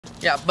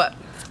Yeah, but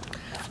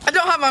I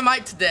don't have my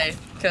mic today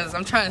because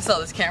I'm trying to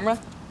sell this camera.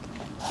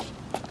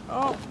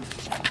 Oh.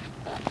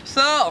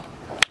 So,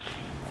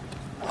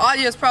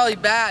 audio is probably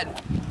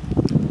bad.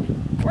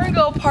 We're gonna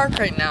go park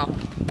right now.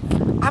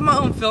 I'm my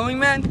own filming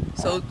man,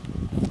 so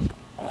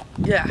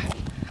yeah.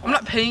 I'm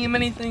not paying him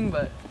anything,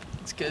 but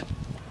it's good.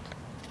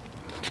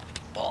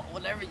 Well,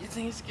 whatever you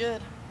think is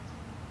good.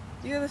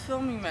 You're the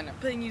filming man. I'm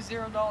paying you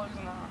 $0 an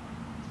hour.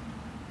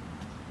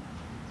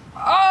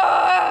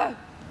 Ah!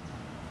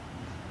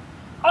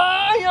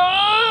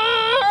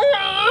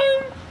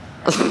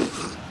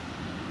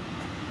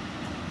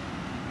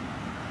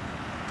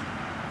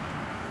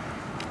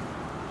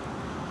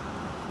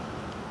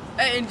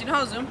 Hey, and do you know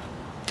how to zoom?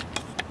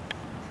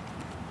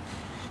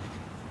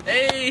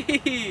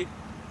 Hey!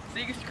 So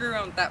you can screw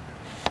around with that.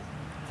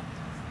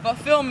 But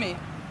film me.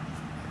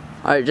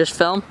 Alright, just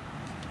film?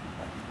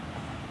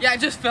 Yeah,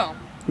 just film.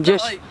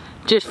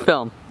 Just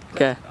film.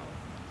 Okay.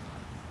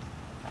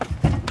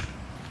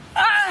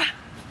 Ah!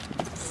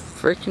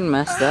 Freaking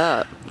messed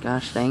up.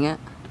 Gosh dang it.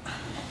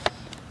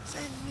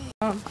 Save me.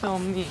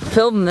 Film me.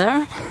 Film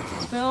there?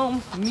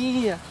 Film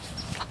me.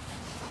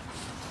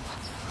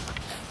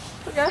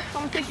 Okay, I'm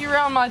gonna take you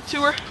around my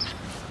tour.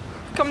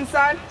 Come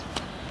inside.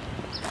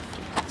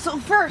 So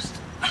first,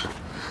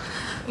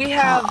 we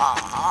have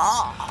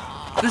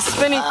the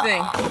spinning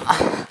thing.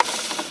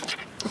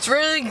 It's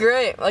really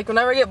great. Like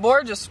whenever I get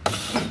bored, just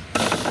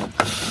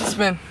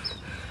spin.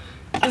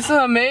 This is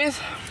a maze.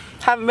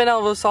 Haven't been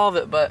able to solve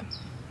it, but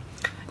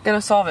I'm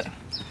gonna solve it.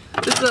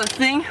 This is a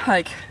thing,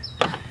 like,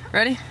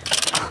 ready?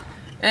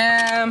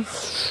 And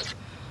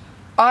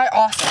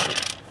awesome.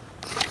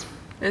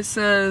 It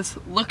says,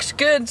 looks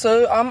good,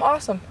 so I'm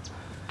awesome.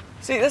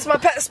 See, this is my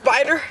pet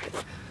spider.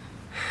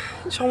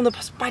 Show them the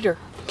spider.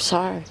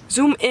 Sorry.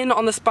 Zoom in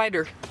on the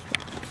spider.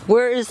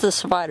 Where is the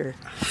spider?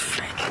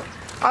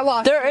 I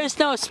lost There is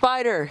no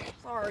spider.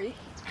 Sorry.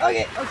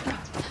 Okay.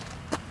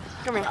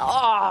 Come here.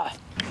 Ah.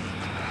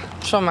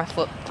 Show my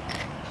flip.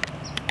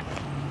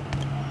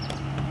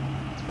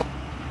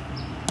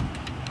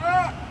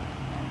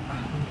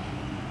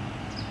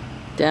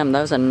 Damn,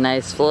 that was a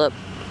nice flip.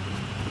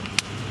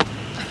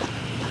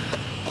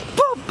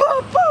 Boom,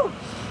 boom, boom.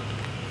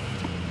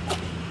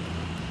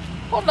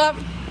 Hold up.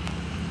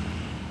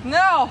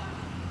 Now.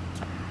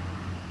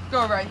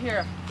 Go right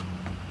here.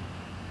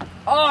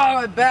 Oh,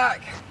 my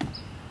back.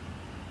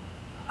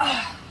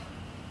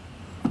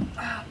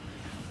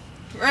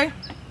 Ready?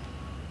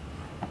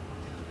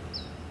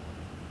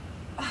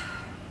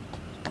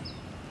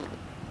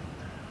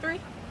 Three,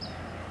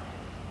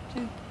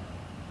 two,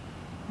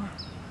 one.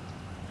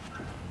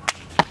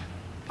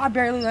 I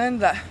barely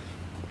landed that.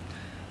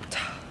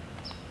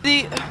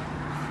 See,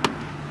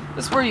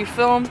 this is where you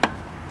film.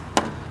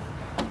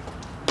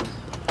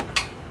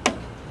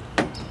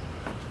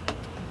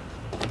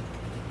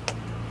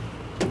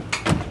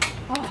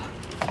 Oh.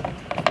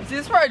 See,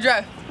 this is where I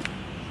drive.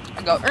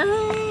 I go,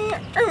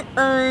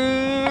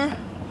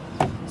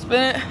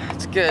 spin it,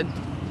 it's good.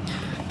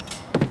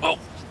 Oh,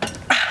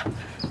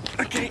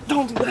 okay,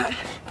 don't do that.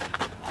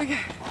 Okay,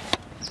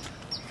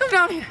 come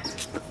down here.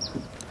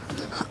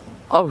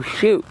 Oh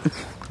shoot,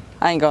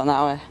 I ain't going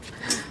that way.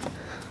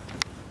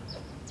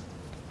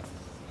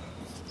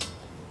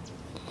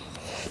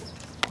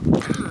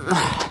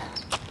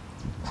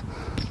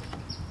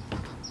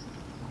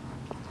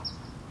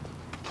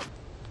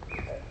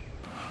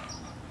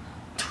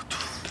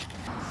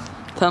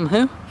 Tell him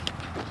who?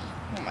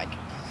 Oh my god.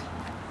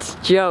 It's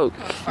a joke.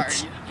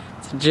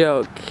 It's a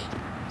joke.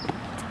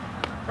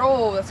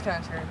 Oh, that's kind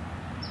of scary.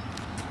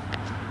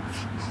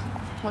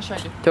 What should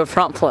I do? Do a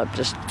front flip,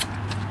 just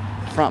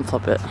front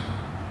flip it.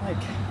 Like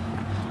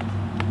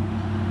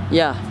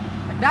Yeah.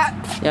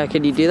 that? Yeah,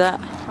 could you do that?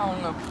 I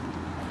don't know.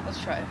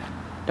 Let's try it.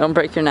 Don't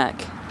break your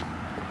neck.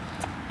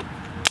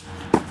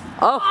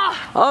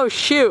 Oh, oh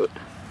shoot.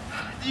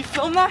 Did you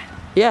film that?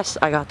 Yes,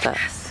 I got that.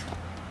 Yes.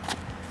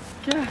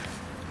 Yeah.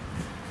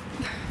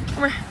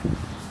 Come here.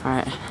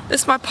 Alright.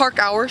 This is my park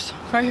hours,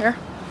 right here.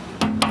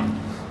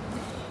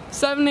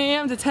 7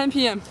 a.m. to 10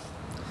 p.m.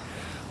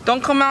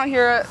 Don't come out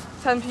here at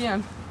 10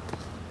 p.m.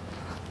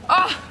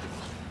 Ah!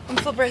 I'm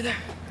flip right there.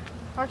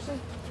 Actually,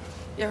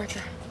 yeah, right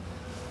there.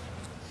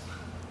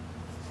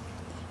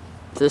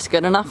 Is this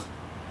good enough?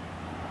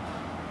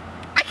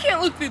 I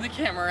can't look through the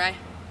camera, right?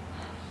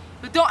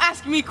 But don't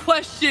ask me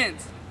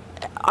questions.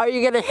 Are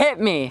you gonna hit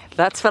me?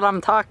 That's what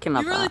I'm talking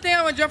about. You really think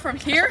I'm gonna jump from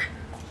here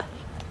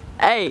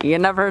Hey, you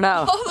never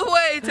know. all the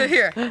way to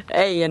here?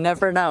 Hey, you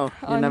never know.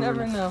 You I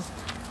never know.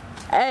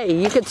 Hey,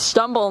 you could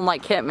stumble and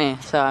like hit me,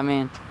 so I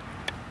mean.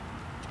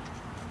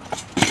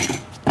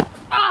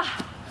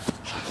 Ah!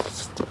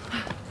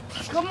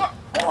 Come on.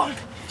 Oh.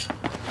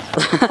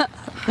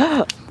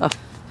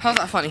 How's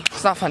that funny?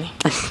 It's not funny.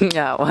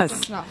 Yeah, it was.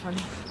 It's not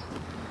funny.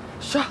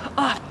 Shut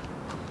up.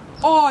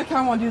 Oh, I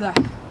kind of want to do that.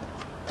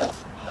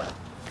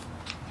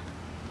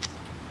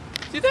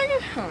 Do you think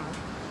it? I don't know.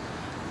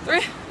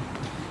 3.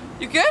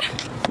 You good?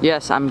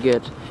 Yes, I'm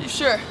good. You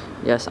sure?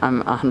 Yes,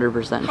 I'm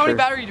 100% sure. How many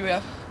battery do we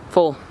have?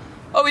 Full.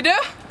 Oh, we do?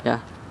 Yeah.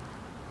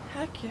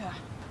 Heck yeah.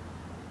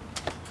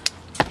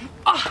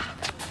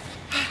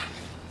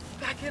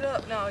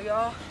 now,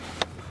 y'all.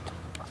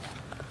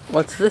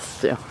 What's this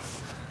do?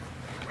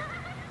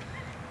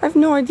 I have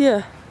no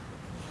idea.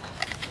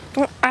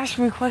 Don't ask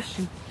me a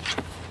question.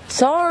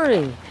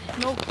 Sorry.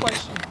 No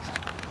questions.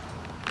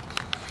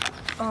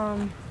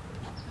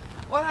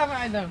 What haven't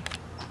I done?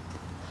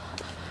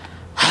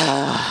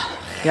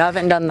 You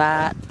haven't done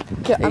that.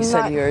 Yeah, You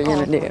said you were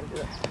gonna do.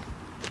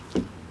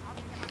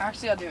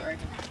 Actually, I'll do it right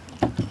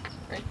here.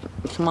 Ready?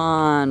 Come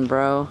on,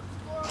 bro.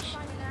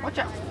 Watch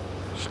out.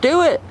 Just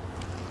do it.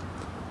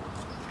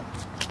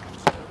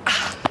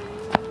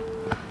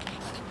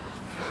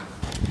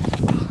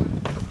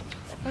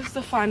 Let's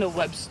define a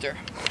Webster.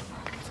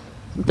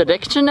 The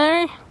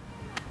dictionary?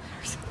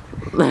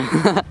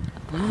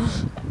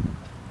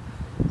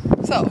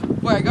 So,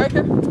 where I go right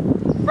here?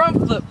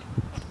 Front flip.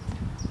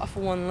 Off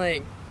of one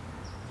leg.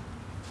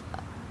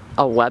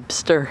 A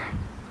Webster.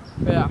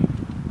 Yeah.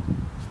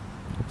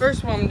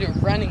 First one I'm doing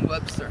running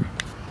Webster.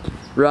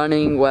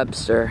 Running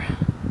Webster.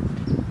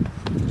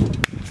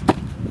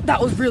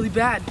 That was really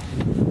bad.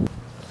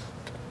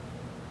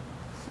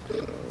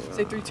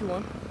 Say 3, 2,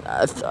 1.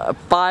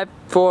 5,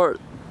 4,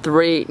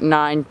 3,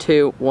 9,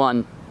 2,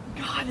 1.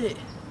 Got it.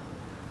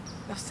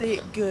 Now say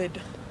it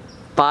good.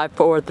 5,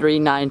 4, 3,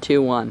 9,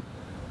 2, 1.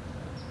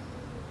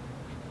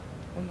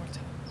 One more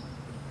time.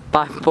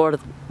 5, 4,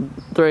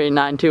 3,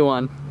 9, 2,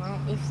 1. Well,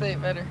 you say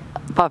it better.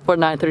 5, 4,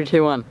 9, 3,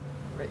 2, 1.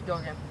 Right, go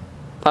again.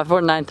 5,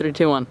 4, 9, 3,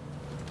 2, 1.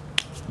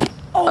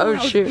 Oh, Oh, that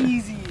was shoot.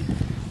 easy.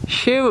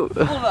 Shoot.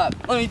 Hold up.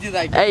 Let me do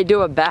that again. Hey,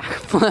 do a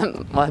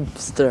backflip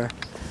Webster.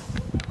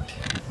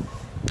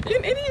 You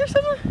an idiot or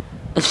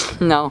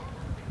something? No.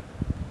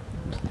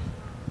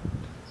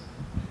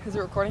 Is it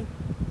recording?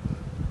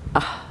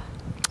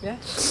 Yeah?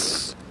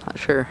 Not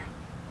sure.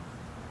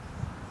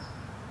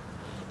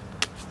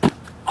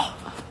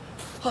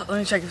 Hold on, let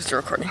me check if it's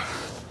recording.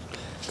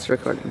 It's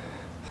recording.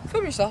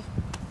 Film yourself.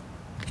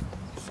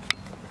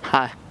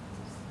 Hi.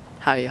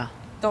 How ya?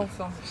 Don't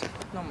film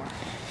yourself. No more.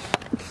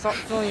 Stop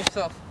filming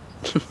yourself.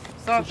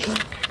 Stop.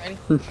 Ready?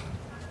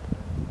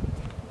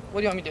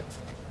 What do you want me to do?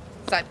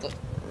 Side flip.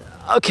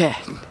 Okay.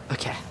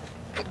 Okay.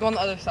 Go on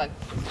the other side.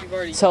 You've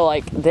already. So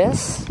like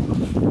this,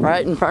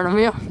 right in front of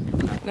you?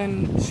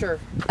 Then sure.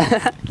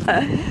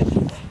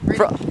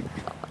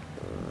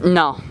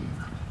 No.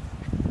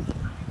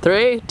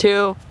 3,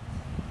 2,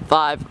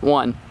 5,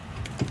 1.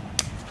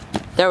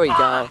 There we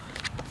go.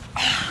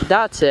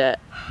 That's it.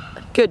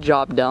 Good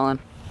job, Dylan.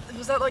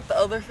 Was that like the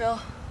other fail?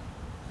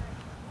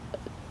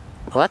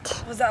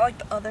 What? Was that like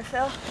the other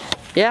fail?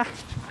 Yeah.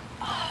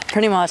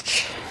 Pretty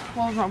much.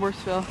 What was my worst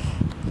fail?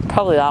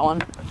 Probably that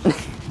one.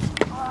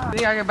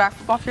 Think I get back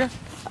flip off here?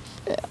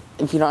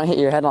 If you don't hit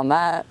your head on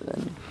that,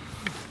 then...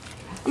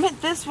 I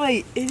meant this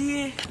way,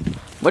 idiot.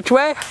 Which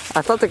way?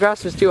 I thought the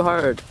grass was too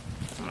hard.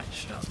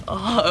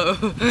 Oh.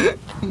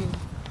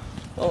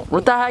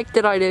 What the heck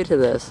did I do to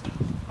this?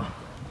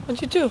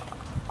 What'd you do?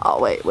 Oh,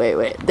 wait.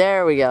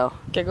 There we go.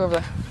 Okay, go over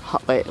there. Oh,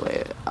 wait.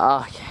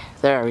 Okay,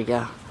 there we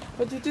go.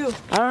 What'd you do?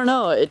 I don't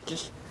know, it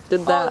just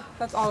did that. Oh,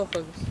 that's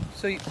autofocus.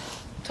 So you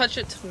touch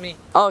it to me.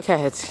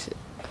 Okay, it's...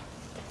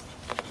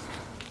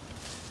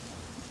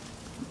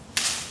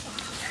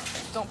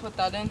 Don't put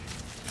that in.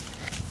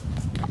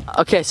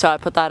 Okay, so I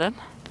put that in?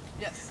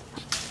 Yes.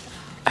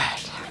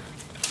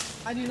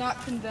 I do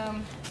not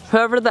condemn.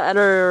 Whoever the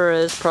editor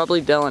is,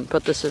 probably Dylan.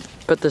 Put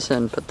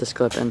this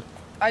clip in.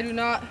 I do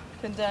not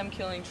condemn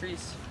killing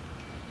trees.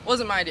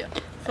 Wasn't my idea.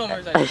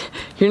 Filmer's idea.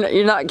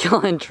 You're not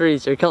killing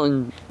trees, you're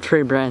killing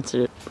tree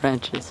branches.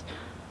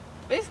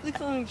 Basically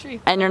killing a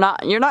tree. And you're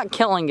not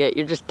killing it,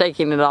 you're just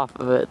taking it off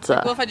of it. So.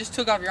 Like, what if I just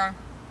took off your arm?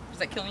 Is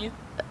that killing you?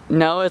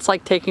 No, it's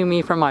like taking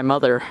me from my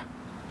mother.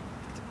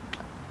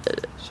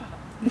 Shut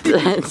up.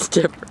 It's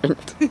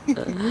different.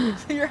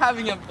 So you're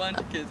having a bunch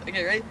of kids.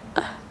 Okay, ready?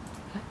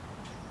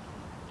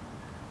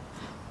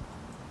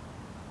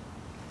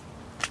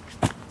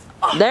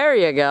 There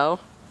you go.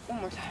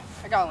 One more time.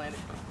 I gotta land it.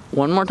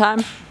 One more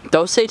time?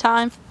 Doce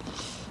time?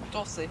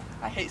 Dulce.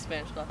 I hate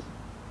Spanish class.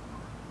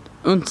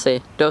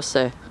 Unce,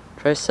 doce,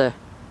 trece,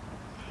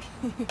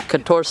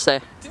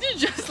 catorce. Did you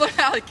just learn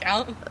how to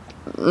count?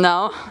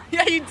 No.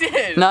 Yeah, you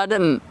did. No, I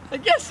didn't.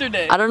 Like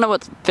yesterday. I don't know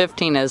what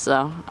 15 is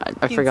though.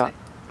 I forgot.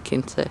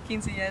 Quince.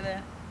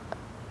 Quinceañera.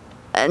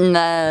 And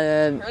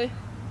Really?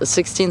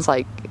 16's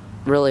like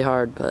really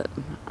hard, but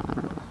I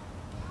don't know.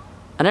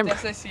 I never.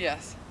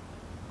 SACS.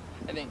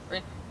 I think.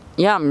 Ready?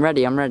 Yeah, I'm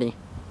ready.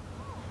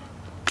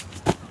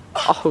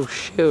 Oh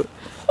shoot.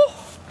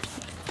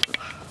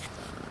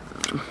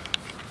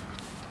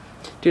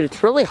 Dude,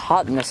 it's really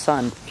hot in the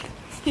sun.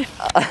 Yeah.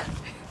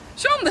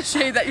 Show them the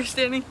shade that you're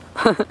standing.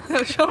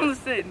 No, show them the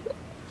shade.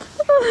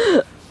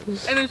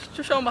 And then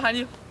show them behind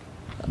you.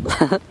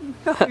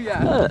 Oh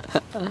yeah.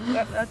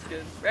 That's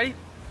good. Ready?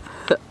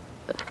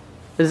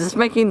 Is this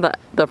making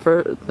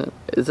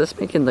is this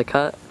making the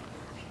cut?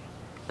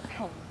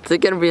 Is it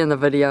gonna be in the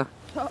video?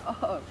 Shut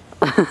up.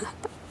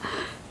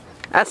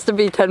 Has to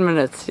be 10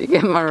 minutes. You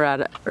get more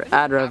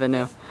ad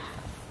revenue.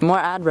 More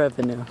ad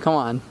revenue. Come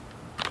on.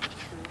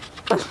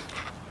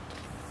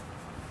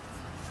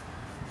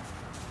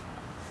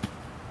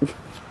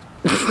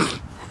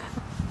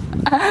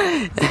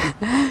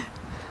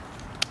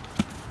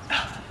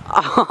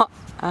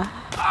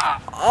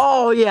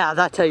 Oh yeah,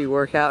 that's how you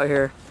work out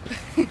here.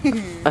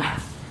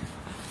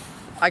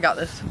 I got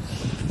this.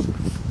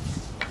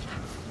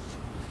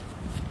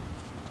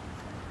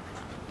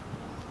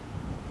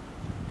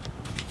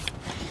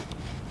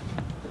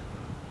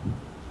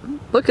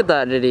 Look at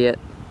that idiot.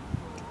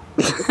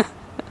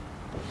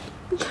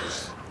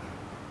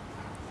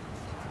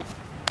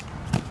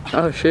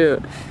 Oh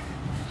shoot.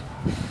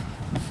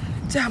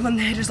 Damn, and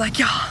the haters like,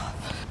 yeah.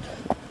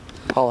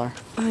 Pauler.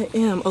 I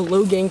am a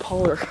low gang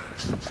Pauler.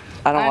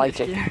 I don't like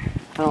Jake. I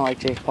don't like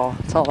Jake Paul.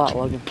 It's all about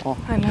Logan Paul.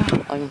 I know.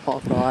 Logan Paul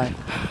for life.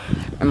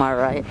 Am I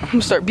right? I'm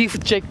gonna start beef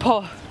with Jake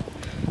Paul.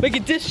 Make a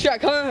diss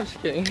track, huh? I'm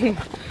just kidding.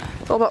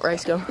 It's all about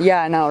Rice Gum.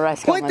 Yeah, I know.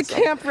 Rice Gum. Point the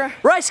camera.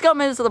 Rice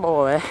Gum is the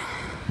boy.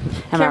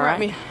 Am I right?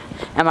 Me.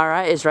 Am I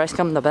right? Is Rice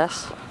Gum the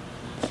best?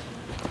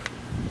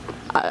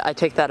 I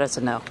take that as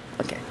a no.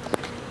 Okay.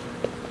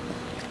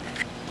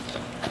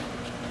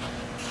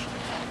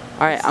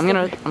 All right, I'm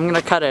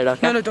gonna cut it.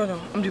 Okay. No,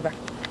 don't. I'm due back.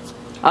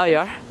 Oh, you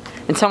are?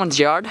 In someone's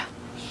yard?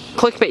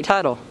 Clickbait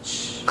title.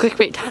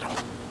 Clickbait title.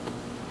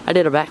 I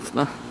did a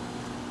backflip.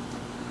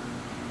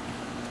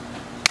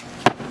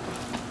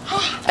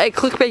 Hey,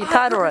 clickbait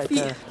title right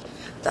there.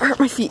 That hurt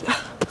my feet.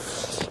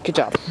 Good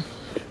job.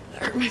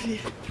 That hurt my feet.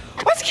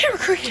 Why's the camera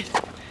crooked?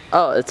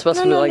 Oh, it's supposed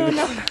to be like this.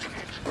 No.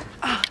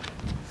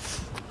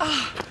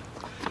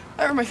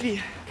 That hurt my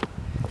feet.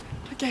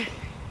 Okay.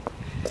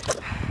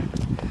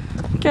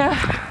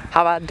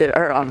 How about did it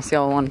hurt on a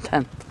scale of 1 to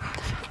 10?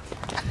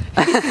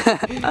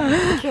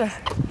 Okay.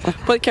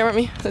 Point the camera at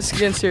me. This is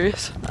getting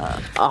serious.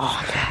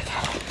 Oh, okay.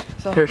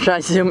 So, Here, should I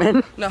zoom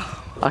in? No.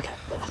 Okay.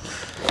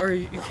 Or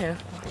you can.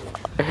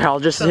 Here, I'll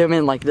just zoom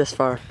in like this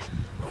far.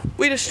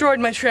 We destroyed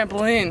my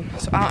trampoline,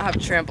 so I don't have a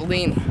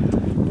trampoline.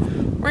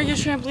 We're gonna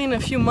get a trampoline in a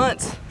few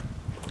months.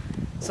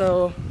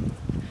 So,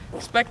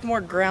 expect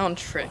more ground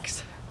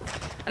tricks.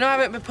 I know I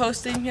haven't been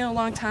posting in a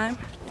long time,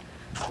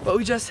 but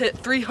we just hit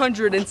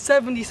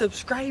 370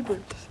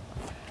 subscribers.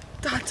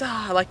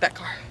 I like that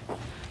car.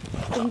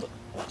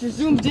 Just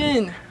zoomed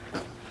in.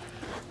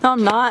 No,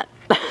 I'm not.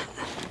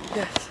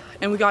 Yes,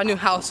 and we got a new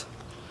house,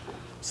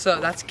 so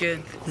that's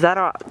good.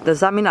 Does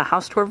that mean a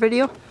house tour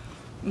video?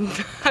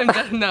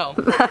 No.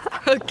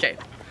 Okay,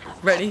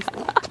 ready?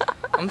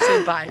 I'm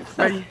saying bye.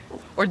 Ready?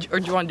 Or do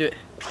you want to do it?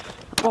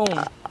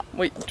 Boom.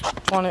 Wait,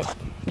 want it?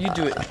 You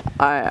do it.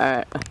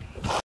 Alright.